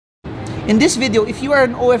In this video, if you are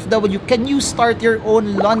an OFW, can you start your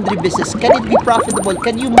own laundry business? Can it be profitable?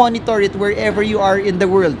 Can you monitor it wherever you are in the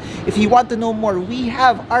world? If you want to know more, we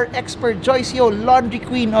have our expert Joyce Yeo, laundry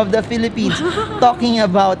queen of the Philippines, talking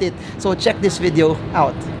about it. So check this video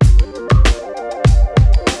out.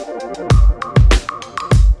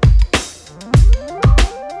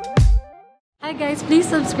 Hi guys, please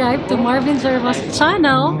subscribe to Marvin Jervo's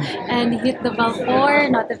channel and hit the bell for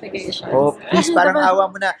notifications. Oh, please, parang awa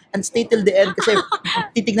mo na. And stay till the end kasi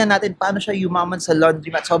titignan natin paano siya yumaman sa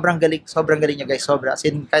laundromat. Sobrang galing niya guys, sobra. As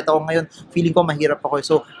in, kahit ako ngayon, feeling ko mahirap ako.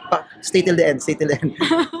 So, stay till the end, stay till the end.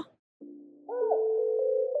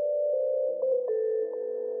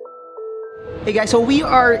 Hey guys, so we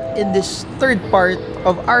are in this third part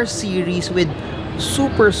of our series with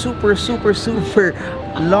super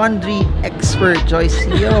laundry expert Joyce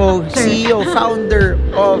Yeo, CEO, founder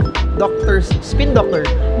of Spin Doctor.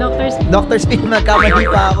 Dr. Spin,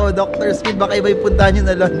 magkamali pa ako. Dr. Spin, baka iba yung puntahan nyo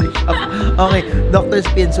na laundry shop. Okay, Dr.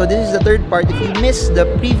 Spin. So this is the third part. If you missed the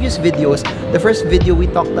previous videos, the first video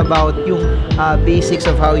we talked about yung basics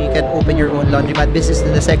of how you can open your own laundromat business,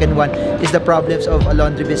 and the second one is the problems of a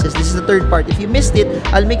laundry business. This is the third part. If you missed it,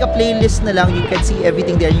 I'll make a playlist na lang. You can see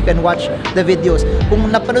everything there. You can watch the videos.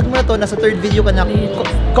 Kung napanood mo na to, nasa third video ka na,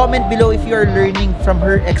 comment below if you are learning from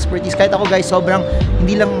her expertise. Kahit ako guys, sobrang,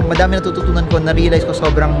 hindi lang madami natututunan ko, na-realize ko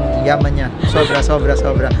sobrang yaman niya.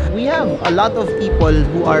 Sobra. We have a lot of people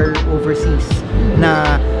who are overseas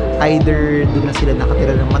na either doon na sila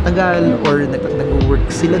nakatira ng matagal or nag-work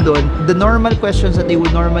sila doon. The normal questions that they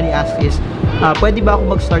would normally ask is, pwede ba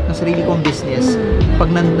ako mag-start ng sarili kong business pag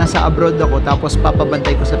nasa abroad ako tapos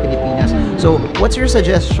papabantay ko sa Pilipinas? So, what's your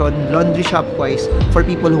suggestion, laundry shop-wise, for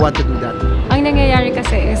people who want to do that? Ang nangyayari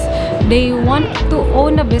kasi is, they want to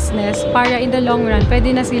own a business para in the long run,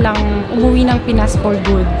 pwede na silang umuwi ng Pinas for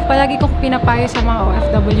good. Palagi kong pinapayo sa mga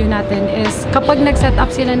OFW natin is, kapag nag-set up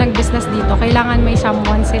sila ng business dito, kailangan may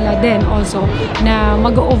someone sila din also na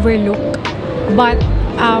mag-overlook. But,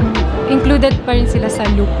 included pa rin sila sa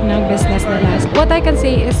loop ng business nila. What I can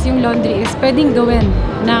say is, yung laundry is pwedeng gawin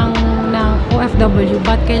ng OFW,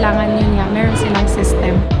 but kailangan yun nga, meron silang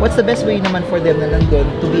system. What's the best way naman for them na nandun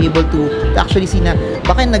to be able to actually see na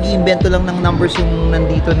baka nag-iimbento lang ng numbers yung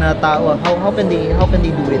nandito na tao? How can they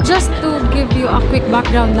do it? Just to give you a quick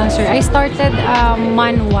background lang, sir, I started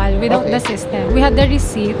manual without the system. We had the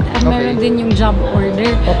receipt and meron din yung job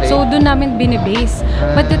order. So doon namin binibase.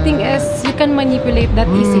 But the thing is, you can manipulate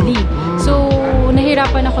that easily. So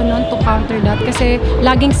nahirapan ako noon to counter that kasi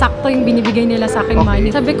laging sakto yung binibigay nila sa akin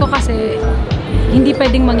money. Sabi ko kasi hindi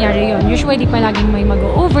pwedeng mangyari yon. Usually palaging may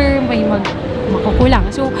mag-over, may makukulang.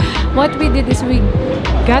 So what we did is we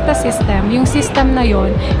got a system. Yung system na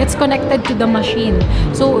yon, it's connected to the machine.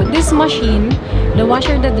 So this machine, the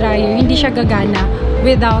washer, the dryer, hindi siya gagana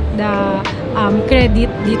without the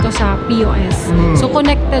credit dito sa POS. So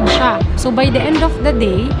connected siya. So by the end of the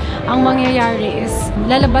day, ang mangyayari is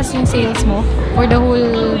lalabas yung sales mo for the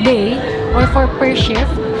whole day or for per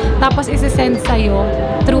shift. Tapos isi-send sa'yo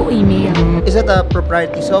through email. Is that a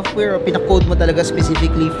proprietary software o pinakode mo talaga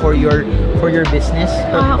specifically for your business?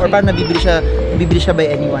 Or paano nabibili siya by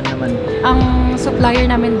anyone naman? Ang supplier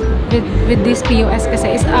namin with this POS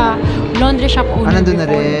kasi is a laundry shop owner. Nandun na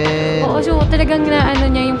rin. Oo, so talagang ano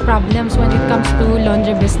niya yung problems when it comes to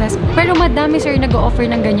laundry business. Pero madami sir nag-o-offer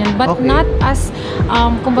ng ganyan, but not as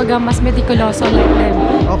kumbaga mas meticuloso like them.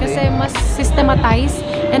 Kasi mas systematized.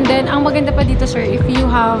 And then ang maganda pa dito sir, if you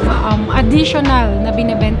have additional na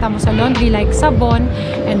binebenta mo sa laundry like sabon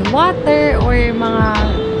and water or mga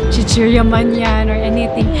chichirya man yan or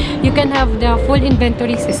anything, you can have the full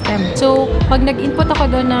inventory system. So, pag nag-input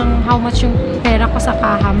ako doon ng how much yung pera ko sa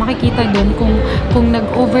kaha, makikita doon kung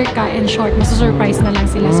nag-over ka and short, masusurprise na lang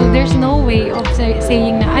sila. So, there's no way of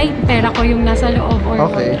saying na, ay, pera ko yung nasa loob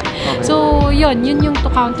or what. So, yun yung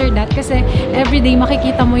to counter that kasi everyday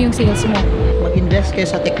makikita mo yung sales mo. Mag-invest kayo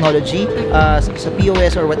sa technology, sa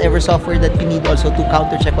POS or whatever software that you need also to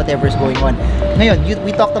counter-check whatever is going on. Ngayon,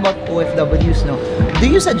 we talked about OFWs, no? Do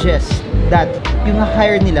you suggest that yung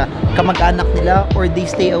hire nila, kamag-anak nila or they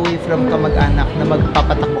stay away from kamag-anak na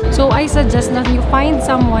magpapatakbo? So, I suggest na you find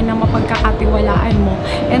someone na mapagkakatiwalaan mo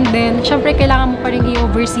and then, syempre, kailangan mo pa rin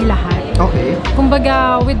i-oversee lahat. Okay.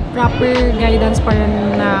 Kumbaga, with proper guidance pa rin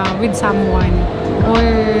with someone or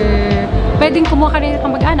pwedeng kumuha ka rin ng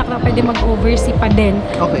kamag-anak na pwede mag-oversee pa din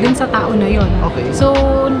dun sa tao na yon. So,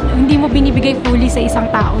 hindi mo binibigay fully sa isang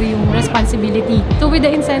tao yung responsibility. So, with the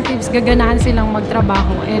incentives, gaganahan silang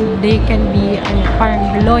magtrabaho and they can be parang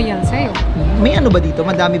loyal sa'yo. May ano ba dito?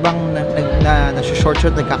 Madami bang na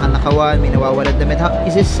short-short, nagkakanakawan, may nawawalan damit?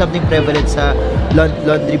 Is this something prevalent sa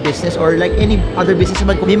laundry business or like any other business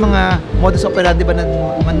naman, may mga modus operandi ba na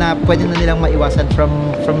pwede na nilang maiwasan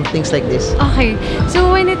from things like this? Okay.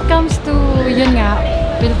 So when it comes to, yun nga,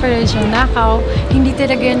 pilferation, nakaw, hindi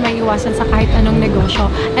talaga yan maiwasan sa kahit anong negosyo.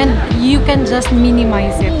 And you can just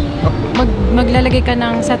minimize it. Maglalagay ka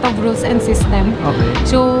ng set of rules and system. Okay.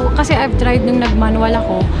 So, kasi I've tried nung nag-manual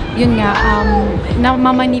ako, yun nga,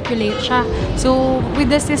 na-manipulate siya. So,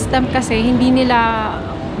 with the system kasi, hindi nila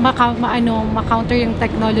ma-counter yung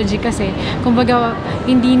technology kasi kumbaga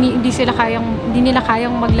hindi nila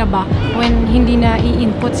kayang maglaba when hindi na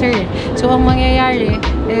i-input, sir. So ang mangyayari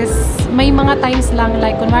is may mga times lang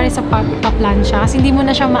like kunwari sa pagpa-plansya kasi hindi mo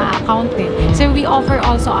na siya ma-account eh. So we offer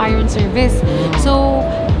also iron service. So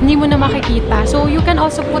hindi mo na makikita. So you can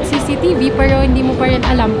also put CCTV pero hindi mo pa rin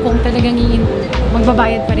alam kung talagang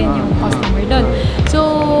magbabayad pa rin yung customer doon. So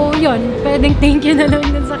yun, pwedeng thank you na lang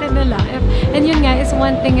din sa kanila. And yun nga is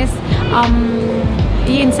one thing is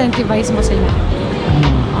i-incentivize mo sila.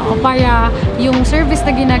 Para yung service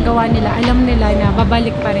na ginagawa nila, alam nila na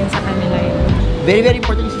babalik pa rin sa kanila yun. Very, very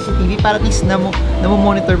important yung CCTV para at least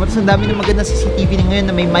monitor mo. Tapos ang dami ng magandang CCTV na ngayon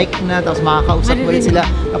na may mic na, tapos makakausap mo rin sila,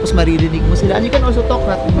 tapos maririnig mo sila. And you can also talk,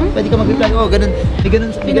 pwede ka mag-reply, ganun,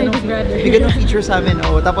 may ganun feature sa amin.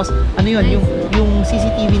 Tapos ano yun, yung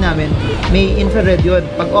CCTV namin, may infrared yun.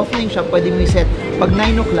 Pag off na yung shop, pwede mo i-set. Pag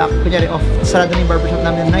 9 o'clock, kunyari off, sarado na yung barbershop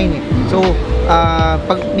namin ng 9 eh. So,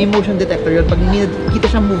 pag may motion detector yun, pag kita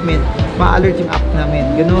siyang movement, ma-alert yung app namin.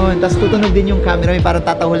 Ganun. Tapos tutunog din yung camera, may parang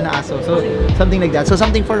tatahol na aso. So, something like that. So,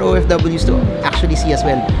 something for OFWs to actually see as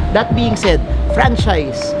well. That being said,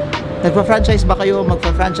 franchise. Nagpa-franchise ba kayo?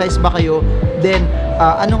 Magpa-franchise ba kayo? Then,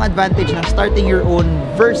 anong advantage ng starting your own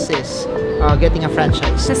versus getting a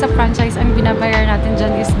franchise? Sa franchise, ang binabayar natin dyan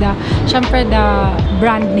is syempre the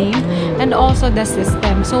brand name and also the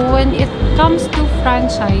system. So when it comes to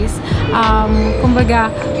franchise, kumbaga,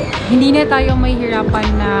 hindi na tayo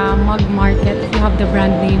mahihirapan na mag-market if you have the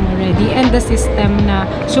brand name already and the system na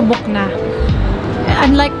subok na.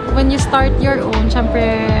 Unlike when you start your own, syempre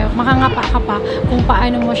makangapa ka pa kung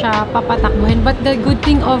paano mo siya papatakbuhin. But the good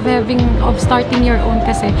thing of starting your own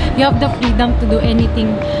kasi, you have the freedom to do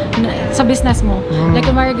anything sa business mo. Like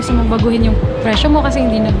kung gusto mong baguhin yung presyo mo kasi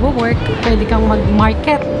hindi nagwo-work, pwede kang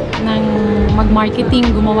mag-marketing,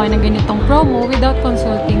 gumawa ng ganitong promo without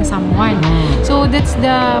consulting someone. So that's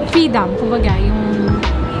the freedom, kumbaga, yung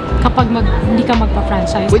kapag hindi ka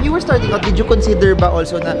magpa-franchise. When you were starting out, did you consider ba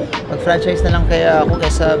also na mag-franchise na lang kaya ako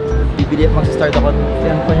kaysa mag-start ako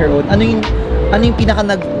on your own? Ano yung pinaka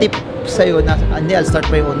nag-tip sa'yo na hindi, I'll start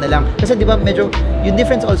my own na lang? Kasi di ba medyo, yung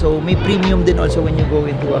difference also, may premium din also when you go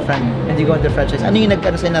into a franchise. Ano yung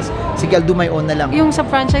nag-ano sa'yo na, sige, I'll do my own na lang? Yung sa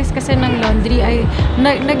franchise kasi ng laundry ay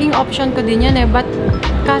naging option ko din yan eh. But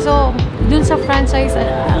kaso, dun sa franchise,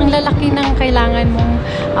 ang lalaki ng kailangan mong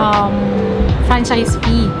franchise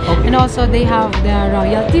fee. Okay. And also, they have the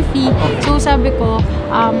royalty fee. Okay. So, sabi ko,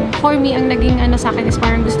 for me, ang naging sa akin is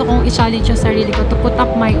parang gusto kong i-challenge yung sarili ko to put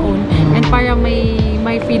up my own and para may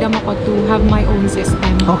freedom ako to have my own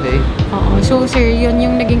system. Okay. So, sir, yun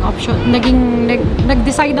yung naging option.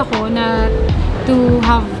 Nag-decide ako na to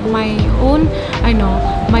have my own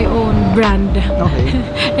brand. Okay.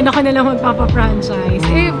 And ako na lang magpapa-franchise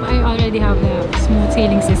if I already have the smooth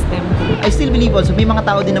sailing system. I still believe also, may mga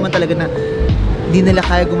tao din naman talaga na hindi nila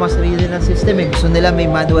kaya gumawa sarili ng system eh. Gusto nila may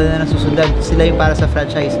manual na nasusundan. Sila yung para sa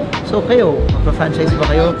franchise. So kayo, magpa-franchise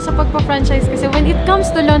ba kayo? Sa pagpa-franchise kasi, when it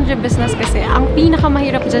comes to laundry business kasi, ang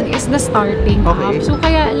pinakamahirap dyan is the starting up. So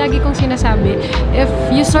kaya lagi kong sinasabi, if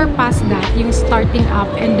you surpass that, yung starting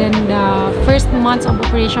up and then the first months of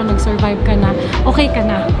operation, nag-survive ka na, okay ka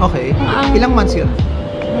na. Okay. Ilang months yun?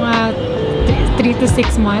 Mga 3 to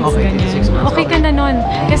 6 months, okay, ganyan. 6 months. Okay ka na nun.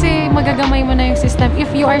 Kasi magagamay mo na yung system. If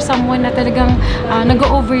you are someone na talagang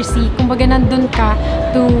nag-oversee, kumbaga nandun ka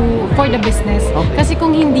for the business. Okay. Kasi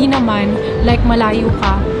kung hindi naman, like malayo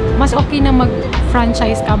ka, mas okay na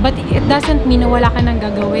mag-franchise ka. But it doesn't mean na wala ka nang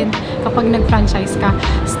gagawin kapag nag-franchise ka.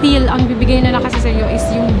 Still, ang bibigay na kasi sa iyo is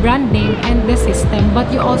yung brand name and the system. But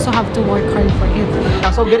you also have to work hard for it.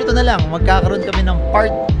 So, ganito na lang. Magkakaroon kami ng part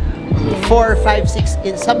 4, 5,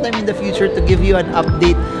 6 sometime in the future to give you an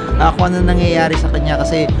update kung ano nangyayari sa kanya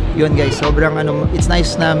kasi yun guys, sobrang it's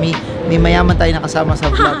nice na may mayaman tayo nakasama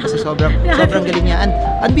sa vlog kasi sobrang galing niya. And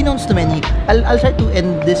unbeknownst to many, I'll try to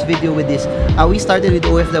end this video with this. We started with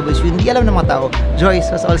OFWs. Hindi alam ng mga tao,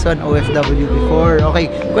 Joyce was also an OFW before. Okay,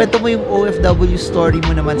 kwento mo yung OFW story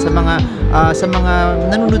mo naman sa mga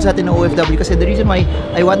nanonood sa atin ng OFW kasi the reason why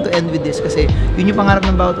I want to end with this kasi yun yung pangarap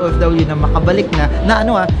ng bawat OFW na makabalik na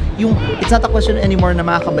yung it's not a question anymore na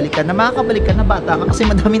makakabalik ka na bata ka kasi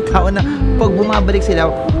madami yung tao na pag bumabalik sila,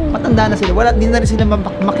 matanda na sila. Wala, hindi na rin sila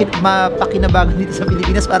mapakinabangan dito sa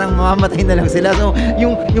Pilipinas. Parang mamamatay na lang sila. So,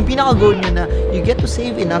 yung pinaka-goal nyo na you get to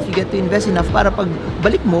save enough, you get to invest enough para pag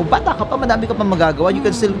balik mo, bata ka pa, madami ka pa magagawa. You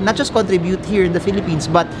can still not just contribute here in the Philippines,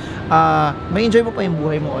 but may enjoy mo pa yung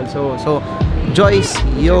buhay mo also. So, Joyce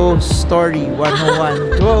Yeo Story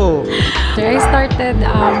 101. Go! So, I started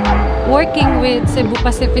working with Cebu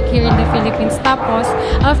Pacific here in the Philippines. Tapos,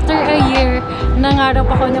 after a year, nangarap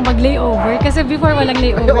ako na mag-layover. Kasi before, walang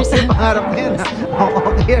layover. Okay, pangarap na yun.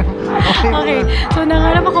 Okay. So,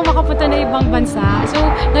 nangarap ako makapunta na ibang bansa. So,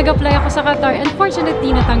 nag-apply ako sa Qatar.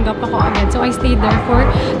 Unfortunately, natanggap ako agad. So, I stayed there for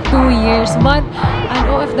 2 years. But, an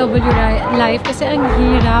OFW life, kasi ang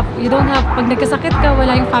hirap. You don't have, pag nagkasakit ka,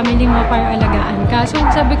 wala yung family mo para alagaan ka. So,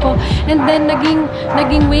 sabi ko, and then,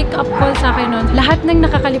 naging wake-up call sa akin nun. Lahat ng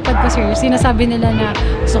nakakalipad ko, sir, sinasabi nila na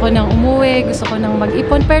gusto ko nang umuwi, gusto ko nang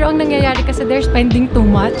mag-ipon. Pero ang nangyayari kasi, they're spending too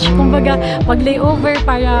much. Kumbaga, pag layover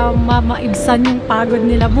para maibsan yung pagod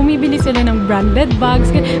nila, bumibili sila ng branded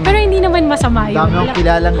bags. Pero hindi naman masama yun. Dami akong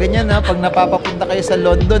kilalang ganyan, ha. Pag napapapunta kayo sa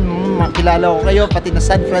London, makilala ko kayo, pati na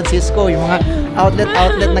San Francisco, yung mga outlet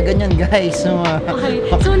na ganyan, guys. So, okay.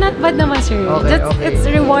 So, not bad naman, sir. It's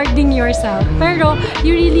rewarding yourself. Pero,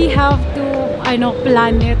 you really have to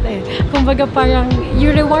plan it Kumbaga parang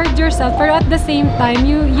you reward yourself pero at the same time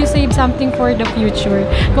you save something for the future.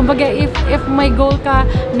 Kumbaga if my goal ka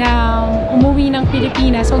na umuwi ng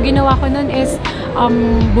Pilipinas, so ginawa ko nun is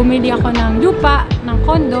bumili ako ng lupa, ng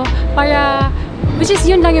condo para, which is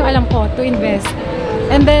yun lang yung alam ko, to invest.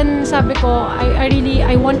 And then sabi ko,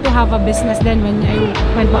 I want to have a business then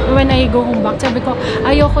when I go home back. Sabi ko,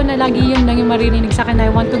 ayoko na lagi yun lang yung maririnig sa akin na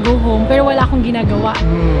I want to go home pero wala akong ginagawa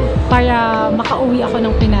para makauwi ako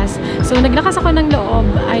ng Pinas. So naglakas ako ng loob,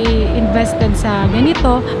 I invested sa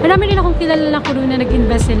ganito. Marami rin akong kilala na crew na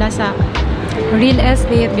nag-invest sila sa real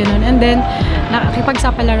estate, gano'n. And then,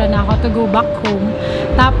 nakipagsapalaran na ako to go back home.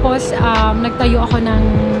 Tapos, nagtayo ako ng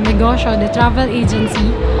negosyo, the travel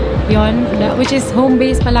agency. Yun, which is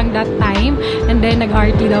home-based pa lang that time. And then,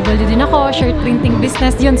 nag-RTW din ako, shirt printing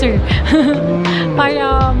business. Yun, sir.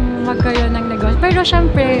 Para magkaroon ng negosyo. Pero,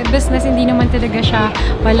 syempre, business, hindi naman talaga siya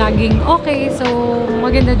palaging okay. So,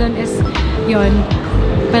 maganda doon is, yun,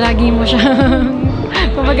 palagi mo siya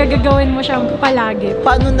kumbaga gagawin mo siya palagi.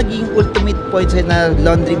 Paano naging ultimate point sa'yo na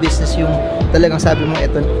laundry business yung talagang sabi mo,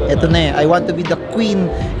 eto na I want to be the queen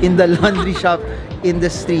in the laundry shop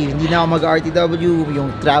industry. Hindi na ako mag-RTW,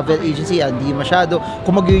 yung travel agency, hindi masyado.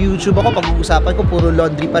 Kung mag-YouTube ako, pag-uusapan ko, puro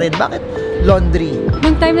laundry pa rin. Bakit laundry?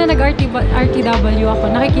 Nung time na nag-RTW ako,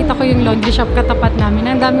 nakikita ko yung laundry shop katapat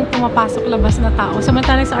namin. Ang daming pumapasok labas na tao.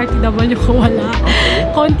 Samantalang sa RTW ko wala.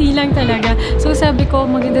 Konti lang talaga. So sabi ko,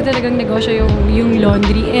 maganda talagang negosyo yung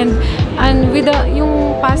laundry. And with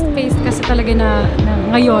yung fast pace kasi talaga na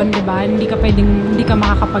ngayon, di ba? Hindi ka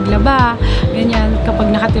makakapaglaba. Ganyan, kapag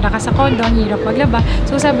nakatira ka sa condo, ang hirap maglaba.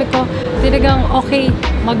 So sabi ko, talagang okay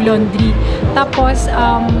mag-laundry. Tapos,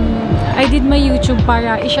 I did my YouTube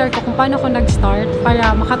para i-share ko kung paano ko nag-start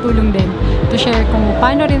para makatulong din to share kung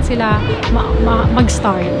paano rin sila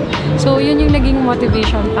mag-start. So, yun yung naging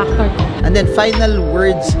motivation factor ko. And then, final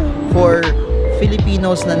words for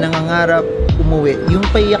Filipinos na nangangarap umuwi. Yung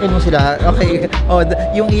paiyakin mo sila, okay?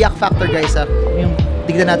 Yung iyak factor, guys, yung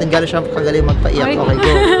tignan natin gano'n siya kagaling magpaiyak. Okay,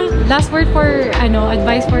 go. Last word for,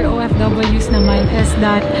 advice for OFWs naman is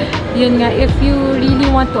that, yun nga, if you really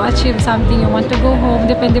want to achieve something, you want to go home,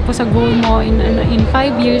 depende po sa goal mo in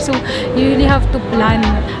 5 years, so you really have to plan.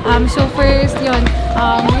 So first, yun,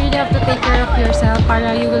 you really have to take care of yourself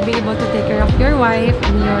para you will be able to take care of your wife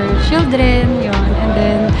and your children, yun, and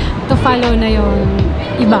then to follow na yung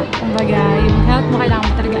iba. Kumbaga, yung health mo, kailangan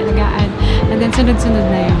mo talaga alagaan, and then sunod-sunod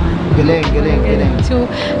na yun. Galing. So,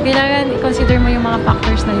 kailangan i-consider mo yung mga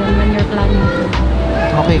factors na yun when you're planning to.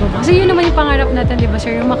 Okay. Kasi yun naman yung pangarap natin, di ba,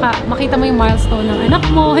 sir? Yung makita mo yung milestone ng anak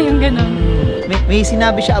mo, yung gano'n. May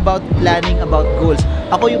sinabi siya about planning, about goals.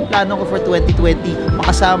 Ako yung plano ko for 2020,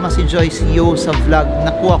 makasama si Joyce Yeo sa vlog.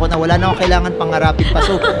 Nakuha ko na, wala na akong kailangan pangarapin pa.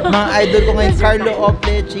 So, mga idol ko ngayon, Carlo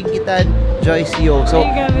Ople, Chinkitan, Joyce Yeo. So,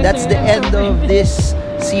 that's the end of this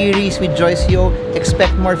series with Joyce Yeo.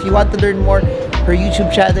 Expect more. If you want to learn more, her YouTube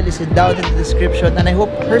channel is down in the description, and I hope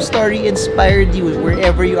her story inspired you.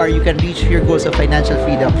 Wherever you are, you can reach your goals of financial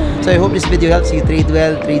freedom. So I hope this video helps you trade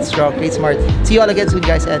well, trade strong, trade smart. See you all again soon,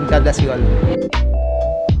 guys, and God bless you all.